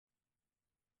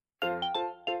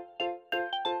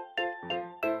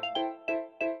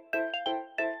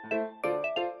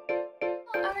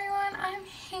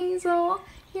Hazel.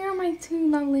 Here are my two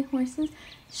lovely horses,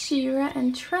 Shira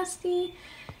and Trusty.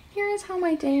 Here is how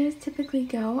my days typically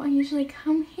go. I usually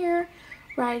come here,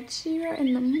 ride Shira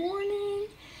in the morning,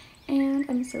 and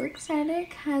I'm so excited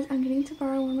because I'm getting to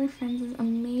borrow one of my friends'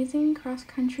 amazing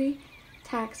cross-country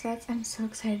tack sets. I'm so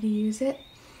excited to use it.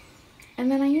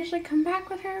 And then I usually come back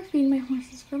with her, feed my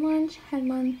horses for lunch,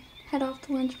 head off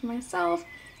to lunch for myself.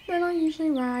 Then I'll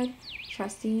usually ride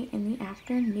Trusty in the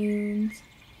afternoons.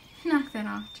 Knock that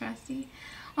off, Trusty.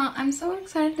 Well, I'm so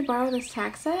excited to borrow this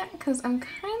tack set because I'm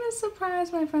kind of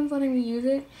surprised my friend's letting me use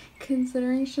it,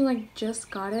 considering she just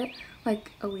got it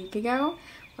like a week ago.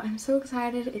 But I'm so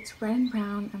excited. It's red and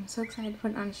brown. I'm so excited to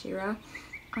put it on Shira.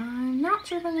 I'm not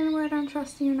sure if I'm going to wear it on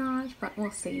Trusty or not, but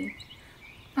we'll see.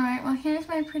 Alright, well here's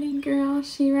my pretty girl,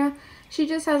 Shira. She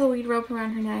just has a lead rope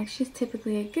around her neck. She's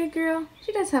typically a good girl.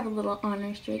 She does have a little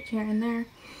honor streak here and there.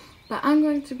 But I'm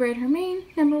going to braid her mane,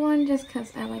 number one, just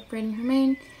because I like braiding her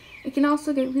mane. It can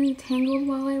also get really tangled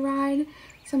while I ride.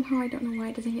 Somehow I don't know why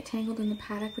it doesn't get tangled in the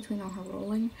paddock between all her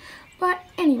rolling. But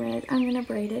anyways, I'm going to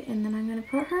braid it and then I'm going to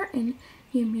put her in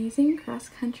the amazing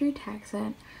cross-country tack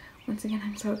set. Once again,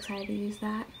 I'm so excited to use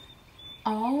that.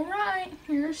 Alright,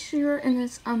 here's Shira in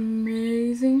this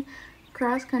amazing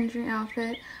cross-country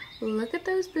outfit. Look at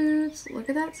those boots, look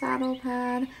at that saddle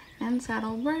pad and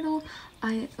saddle bridle.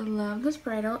 I love this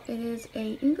bridle. It is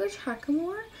a English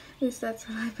hackamore, at least that's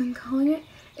what I've been calling it.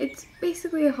 It's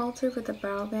basically a halter with a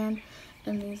brow band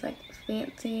and these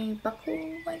fancy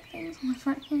buckle-like things on the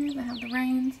front here that have the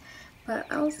reins. But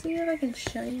I'll see if I can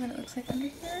show you what it looks like under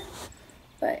here.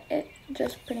 But it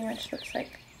just pretty much looks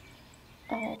like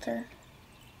a halter.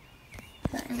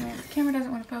 But anyway, the camera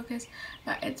doesn't want to focus,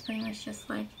 but it's pretty much just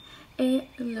like a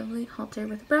lovely halter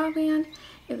with a brow band.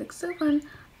 It looks so fun.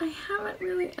 I haven't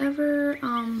really ever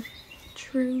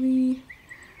truly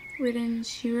ridden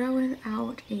Shira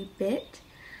without a bit.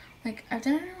 I've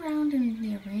done it around in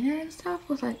the arena and stuff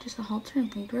with just a halter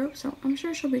and lead rope, so I'm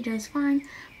sure she'll be just fine.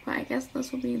 But I guess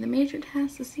this will be the major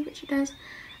test to see what she does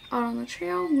out on the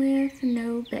trail with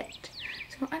no bit.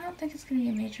 So I don't think it's going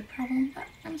to be a major problem, but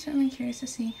I'm certainly curious to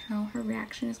see how her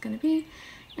reaction is going to be.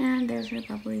 And there's her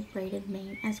lovely braided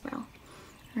mane as well.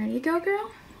 Ready to go, girl?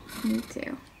 Me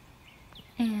too.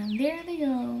 And there they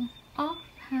go, off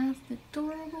past the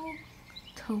adorable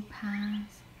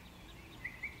topaz.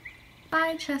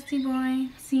 Bye, Trusty boy.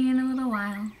 See you in a little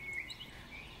while.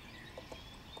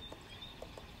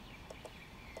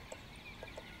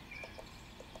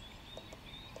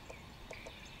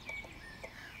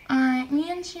 Alright, me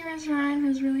and Shira's ride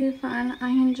was really fun. I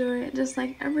enjoy it just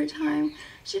like every time.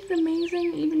 She did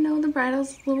amazing, even though the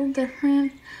bridle's a little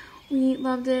different. We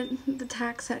loved it. The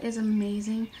tack set is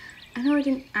amazing. I know I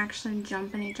didn't actually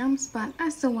jump any jumps, but I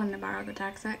still wanted to borrow the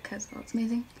tack set because, well, it's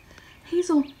amazing.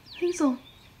 Hazel! Hazel!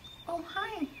 Oh,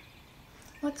 hi!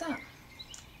 What's up?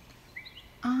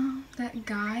 That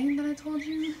guy that I told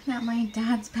you, that my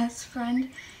dad's best friend,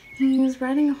 he was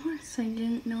riding a horse, so I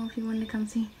didn't know if you wanted to come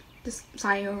see. Just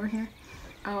saw you over here.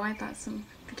 Oh, I thought some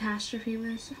catastrophe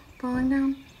was falling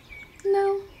down.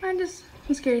 No, I just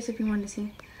was curious if you wanted to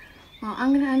see. Well,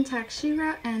 I'm going to untack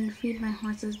Shira and feed my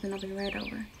horses, then I'll be right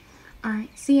over. Alright,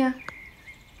 see ya.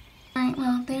 Alright,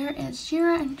 well, there is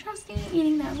Shira and Trusty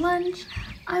eating their lunch.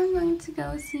 I'm going to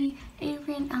go see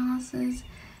Avery and Alice's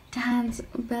dad's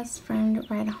best friend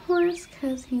ride a horse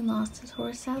because he lost his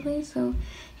horse sadly, so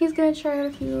he's going to try out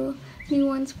a few new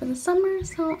ones for the summer,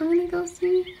 so I'm going to go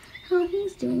see how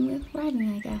he's doing with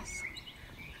riding, I guess.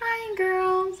 Hi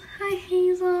girls! Hi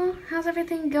Hazel! How's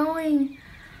everything going?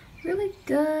 Really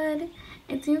good.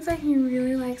 It seems like he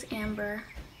really likes Amber.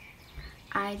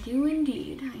 I do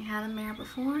indeed. I had a mare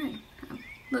before and I'm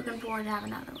looking forward to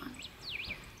having another one.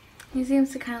 He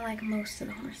seems to kind of like most of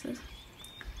the horses.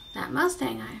 That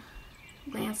Mustang I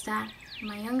glanced at in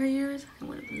my younger years, I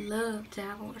would have loved to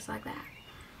have a horse like that.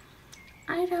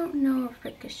 I don't know if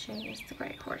Ricochet is the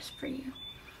right horse for you.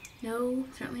 No,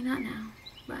 certainly not now.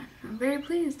 But I'm very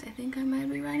pleased. I think I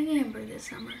might be riding Amber this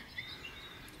summer.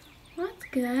 Well, that's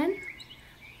good.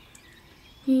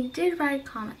 He did ride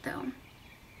Comet though.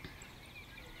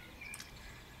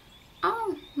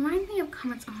 Oh, remind me of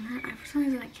Comet's owner. For some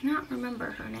reason I cannot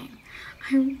remember her name.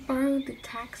 I borrowed the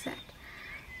tack set.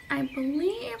 I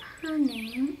believe her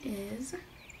name is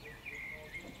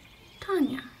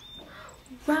Tanya.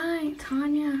 Right,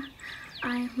 Tanya.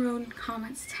 I rode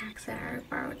Comet's tack set. I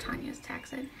borrowed Tanya's tack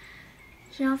set.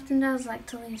 She often does like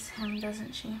to lease him,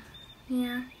 doesn't she?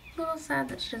 Yeah, a little sad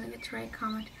that she doesn't get to ride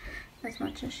Comet as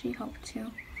much as she hoped to.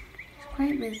 She's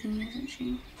quite busy, isn't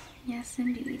she? Yes,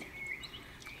 indeed.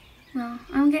 Well,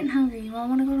 I'm getting hungry. You all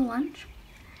want to go to lunch?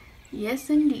 Yes,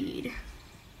 indeed.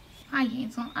 Hi,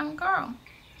 Hazel. I'm Carl.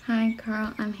 Hi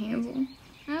Carl, I'm Hazel.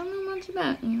 I don't know much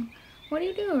about you. What do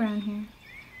you do around here?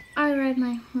 I ride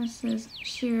my horses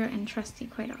Shira and Trusty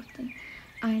quite often.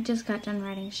 I just got done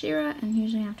riding Shira, and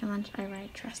usually after lunch I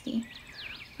ride Trusty.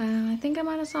 I think I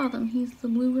might have saw them. He's the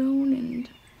blue roan and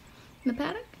the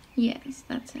paddock? Yes,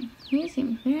 that's him. He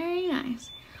seems very nice.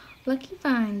 Lucky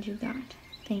find you got.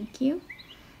 Thank you.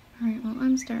 Alright, well,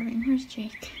 I'm starving. Where's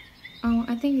Jake? Oh,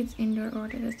 I think it's indoor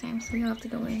order this time, so you'll have to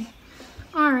go in.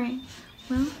 Alright,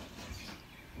 well,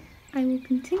 I will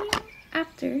continue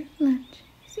after lunch.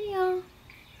 See y'all.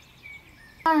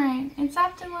 Alright, it's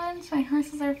after lunch. My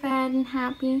horses are fed and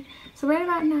happy. So right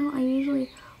about now, I usually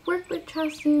work with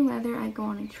Trusty, whether I go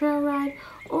on a trail ride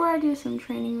or I do some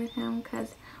training with him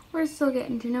because we're still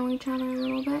getting to know each other a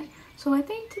little bit. So I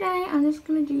think today I'm just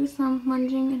going to do some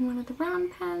lunging in one of the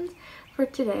round pens for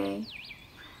today.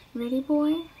 Ready,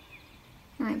 boy?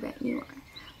 I bet you are.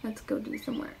 Let's go do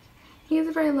some work. He is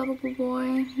a very lovable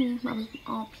boy. He loves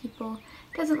all people.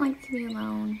 Doesn't like to be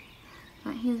alone.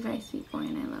 But he's a very sweet boy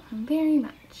and I love him very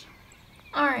much.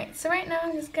 Alright, so right now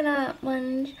I'm just going to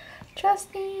lunge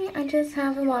Trusty. I just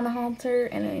have him on a halter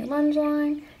and a lunge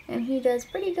line and he does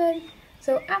pretty good.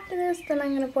 So after this, then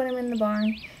I'm going to put him in the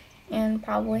barn and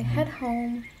probably head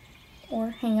home or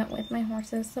hang out with my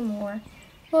horses some more.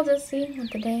 We'll just see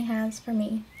what the day has for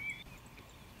me.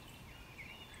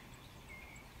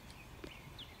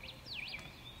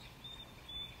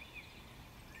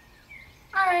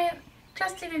 Alright,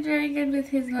 Trusty did very good with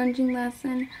his lunging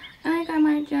lesson. I think I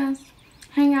might just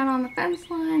hang out on the fence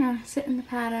line or sit in the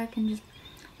paddock and just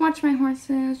watch my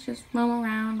horses just roam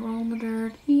around, roll in the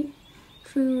dirt, eat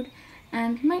food,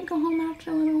 and might go home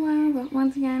after a little while, but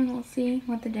once again, we'll see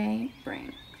what the day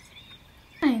brings.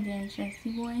 Hi there,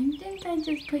 Trusty boy. Didn't I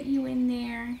just put you in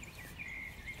there?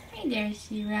 Hey there,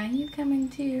 Shira. You coming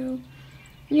too?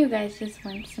 You guys just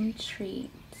want some treats.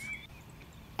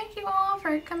 Thank you all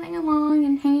for coming along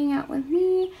and hanging out with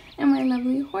me and my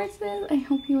lovely horses. I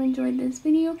hope you enjoyed this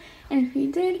video, and if you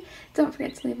did, don't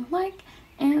forget to leave a like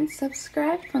and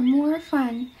subscribe for more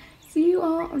fun. See you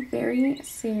all very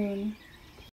soon.